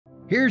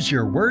Here's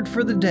your word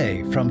for the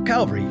day from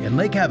Calvary in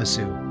Lake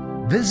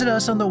Havasu. Visit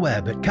us on the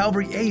web at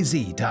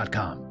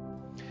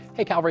calvaryaz.com.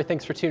 Hey Calvary,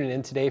 thanks for tuning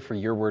in today for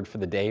your word for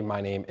the day.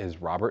 My name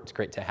is Robert. It's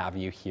great to have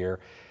you here.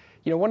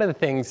 You know, one of the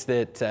things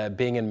that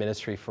being in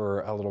ministry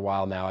for a little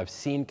while now, I've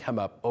seen come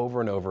up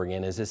over and over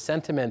again is this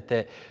sentiment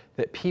that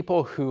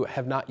people who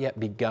have not yet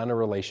begun a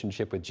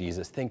relationship with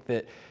Jesus think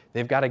that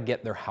they've got to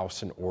get their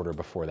house in order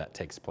before that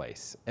takes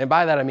place. And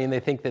by that I mean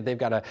they think that they've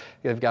got to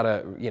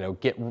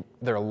get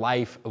their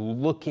life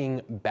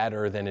looking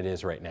better than it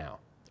is right now.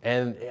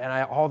 And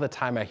all the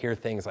time I hear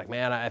things like,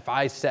 man, if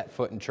I set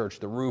foot in church,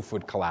 the roof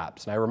would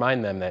collapse. And I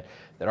remind them that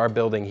our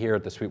building here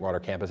at the Sweetwater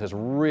campus has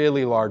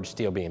really large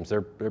steel beams.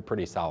 They're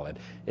pretty solid.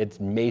 It's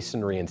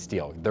masonry and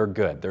steel. They're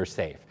good. They're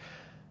safe.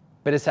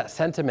 But it's that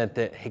sentiment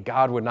that, hey,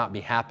 God would not be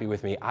happy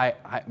with me.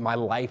 My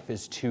life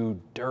is too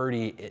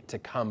dirty to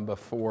come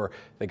before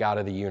the God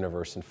of the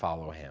universe and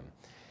follow him.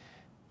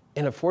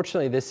 And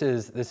unfortunately, this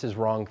is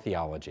wrong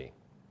theology.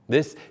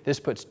 This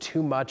puts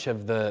too much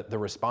of the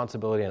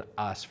responsibility on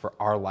us for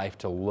our life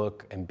to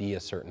look and be a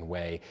certain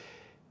way,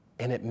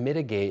 and it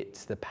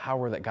mitigates the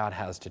power that God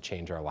has to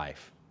change our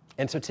life.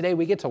 And so today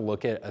we get to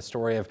look at a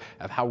story of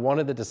how one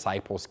of the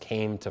disciples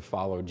came to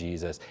follow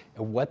Jesus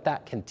and what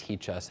that can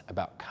teach us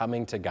about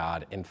coming to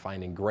God and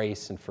finding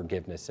grace and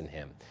forgiveness in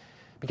him.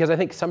 Because I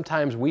think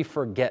sometimes we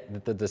forget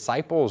that the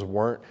disciples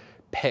weren't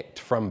picked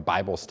from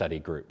Bible study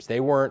groups.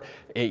 They weren't,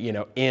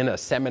 in a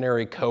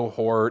seminary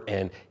cohort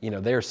and,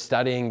 they're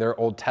studying their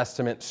Old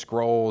Testament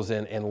scrolls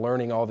and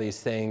learning all these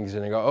things.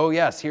 And they go, oh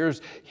yes,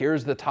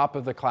 here's the top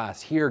of the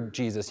class. Here,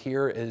 Jesus,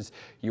 here is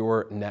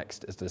your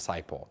next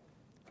disciple.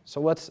 So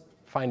let's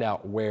find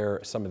out where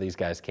some of these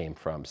guys came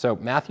from. So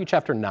Matthew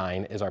chapter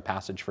 9 is our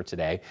passage for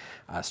today,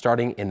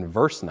 starting in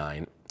verse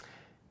 9.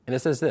 And it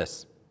says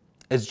this: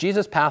 As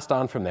Jesus passed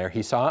on from there,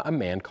 he saw a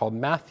man called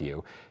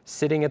Matthew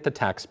sitting at the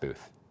tax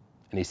booth.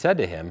 And he said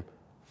to him,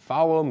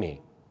 "Follow me."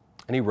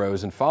 And he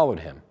rose and followed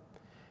him.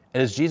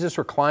 And as Jesus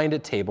reclined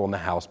at table in the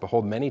house,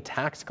 behold, many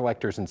tax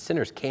collectors and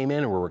sinners came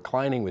in and were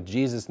reclining with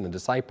Jesus and the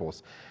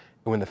disciples.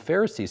 And when the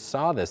Pharisees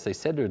saw this, they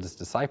said to his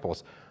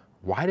disciples,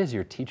 "Why does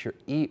your teacher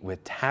eat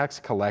with tax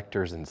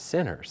collectors and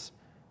sinners?"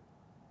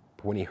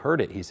 But when he heard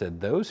it, he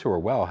said, "Those who are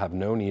well have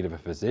no need of a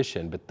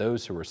physician, but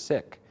those who are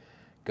sick.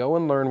 Go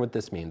and learn what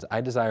this means.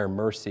 I desire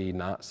mercy,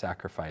 not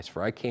sacrifice,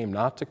 for I came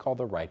not to call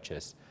the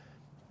righteous,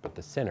 but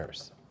the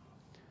sinners."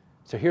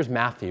 So here's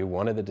Matthew,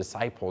 one of the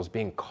disciples,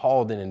 being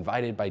called and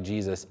invited by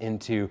Jesus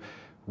into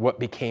what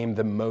became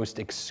the most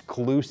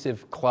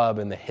exclusive club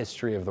in the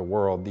history of the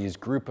world, these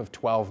group of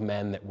 12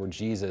 men that were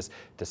Jesus'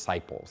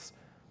 disciples.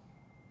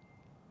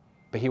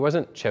 But he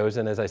wasn't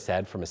chosen, as I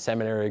said, from a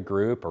seminary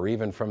group or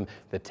even from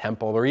the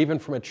temple or even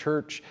from a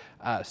church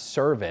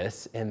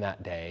service in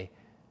that day,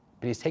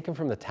 but he's taken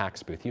from the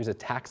tax booth. He was a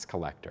tax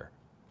collector.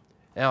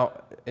 Now,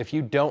 if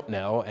you don't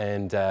know,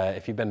 and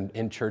if you've been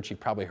in church, you've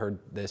probably heard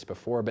this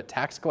before, but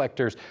tax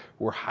collectors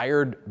were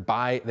hired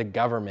by the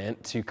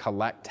government to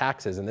collect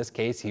taxes. In this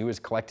case, he was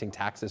collecting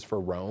taxes for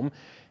Rome,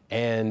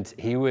 and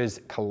he was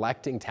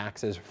collecting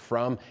taxes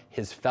from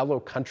his fellow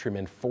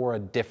countrymen for a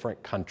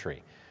different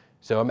country.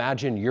 So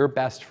imagine your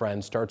best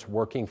friend starts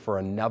working for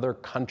another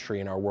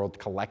country in our world,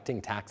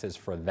 collecting taxes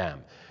for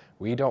them.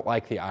 We don't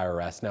like the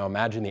IRS. Now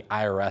imagine the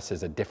IRS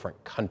is a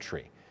different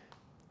country.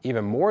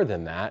 Even more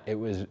than that, it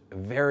was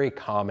very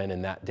common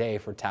in that day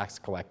for tax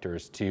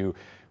collectors to,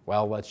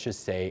 well, let's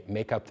just say,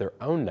 make up their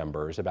own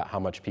numbers about how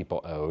much people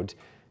owed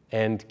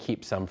and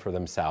keep some for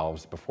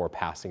themselves before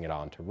passing it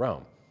on to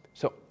Rome.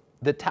 So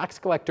the tax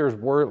collectors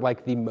were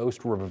like the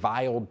most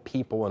reviled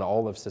people in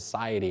all of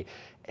society,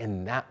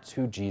 and that's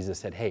who Jesus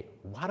said, "Hey,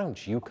 why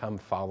don't you come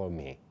follow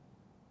me?"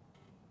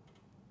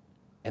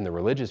 And the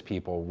religious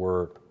people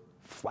were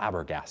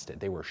flabbergasted.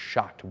 They were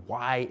shocked.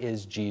 Why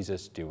is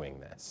Jesus doing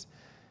this?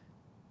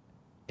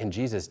 And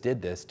Jesus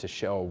did this to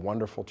show a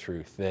wonderful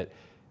truth that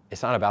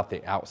it's not about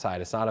the outside.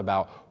 It's not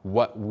about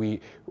what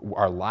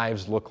our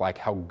lives look like,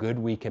 how good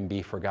we can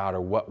be for God,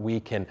 or what we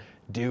can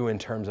do in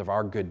terms of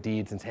our good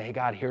deeds and say, "Hey,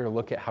 God, here,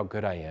 look at how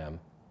good I am."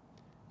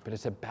 But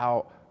it's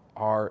about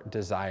our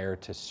desire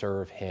to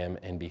serve him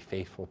and be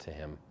faithful to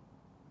him.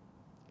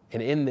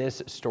 And in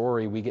this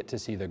story, we get to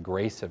see the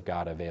grace of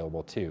God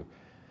available too.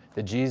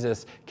 That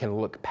Jesus can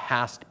look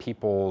past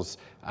people's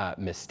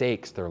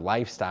mistakes, their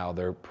lifestyle,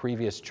 their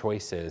previous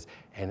choices,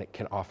 and it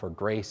can offer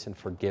grace and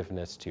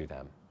forgiveness to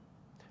them.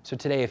 So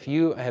today, if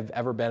you have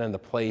ever been in the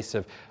place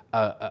of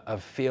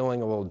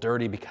feeling a little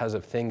dirty because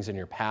of things in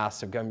your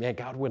past, of going, "Man,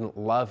 God wouldn't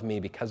love me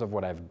because of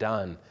what I've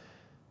done,"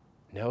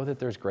 know that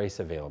there's grace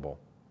available.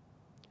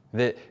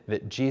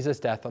 That Jesus'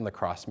 death on the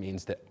cross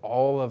means that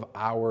all of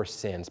our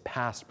sins,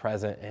 past,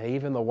 present, and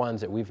even the ones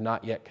that we've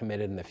not yet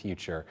committed in the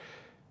future,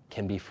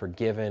 can be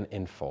forgiven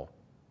in full.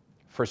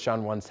 1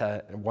 John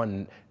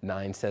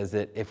 1:9 says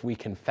that if we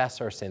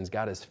confess our sins,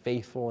 God is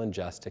faithful and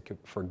just to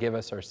forgive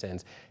us our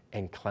sins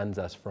and cleanse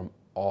us from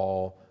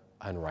all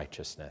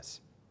unrighteousness.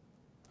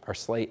 Our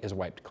slate is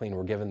wiped clean.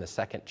 We're given the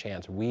second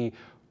chance. We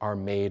are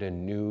made a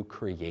new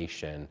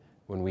creation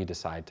when we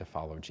decide to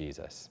follow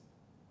Jesus.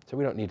 So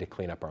we don't need to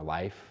clean up our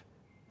life.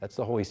 That's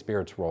the Holy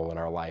Spirit's role in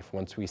our life.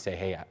 Once we say,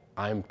 hey,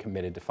 I'm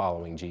committed to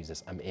following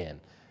Jesus, I'm in.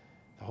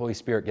 The Holy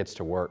Spirit gets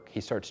to work.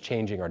 He starts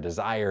changing our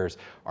desires,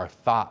 our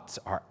thoughts,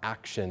 our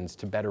actions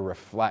to better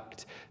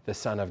reflect the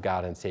Son of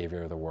God and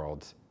Savior of the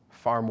world,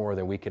 far more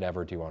than we could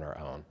ever do on our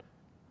own.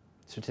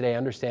 So today,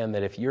 understand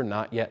that if you're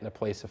not yet in a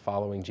place of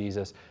following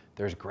Jesus,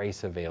 there's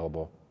grace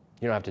available.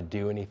 You don't have to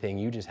do anything.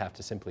 You just have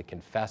to simply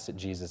confess that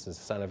Jesus is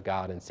the Son of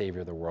God and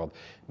Savior of the world,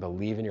 and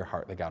believe in your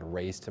heart that God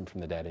raised him from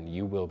the dead, and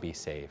you will be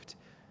saved.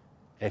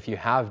 And if you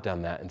have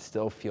done that and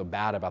still feel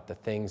bad about the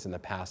things in the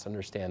past,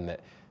 understand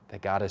that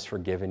God has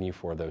forgiven you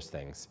for those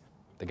things,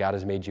 that God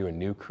has made you a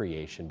new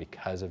creation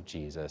because of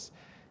Jesus,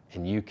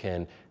 and you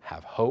can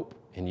have hope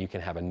and you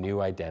can have a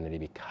new identity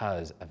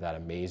because of that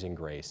amazing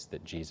grace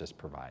that Jesus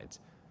provides.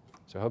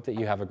 So I hope that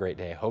you have a great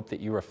day. I hope that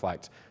you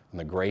reflect on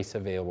the grace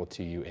available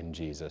to you in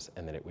Jesus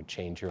and that it would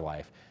change your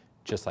life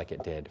just like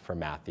it did for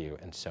Matthew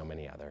and so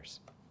many others.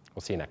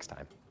 We'll see you next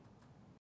time.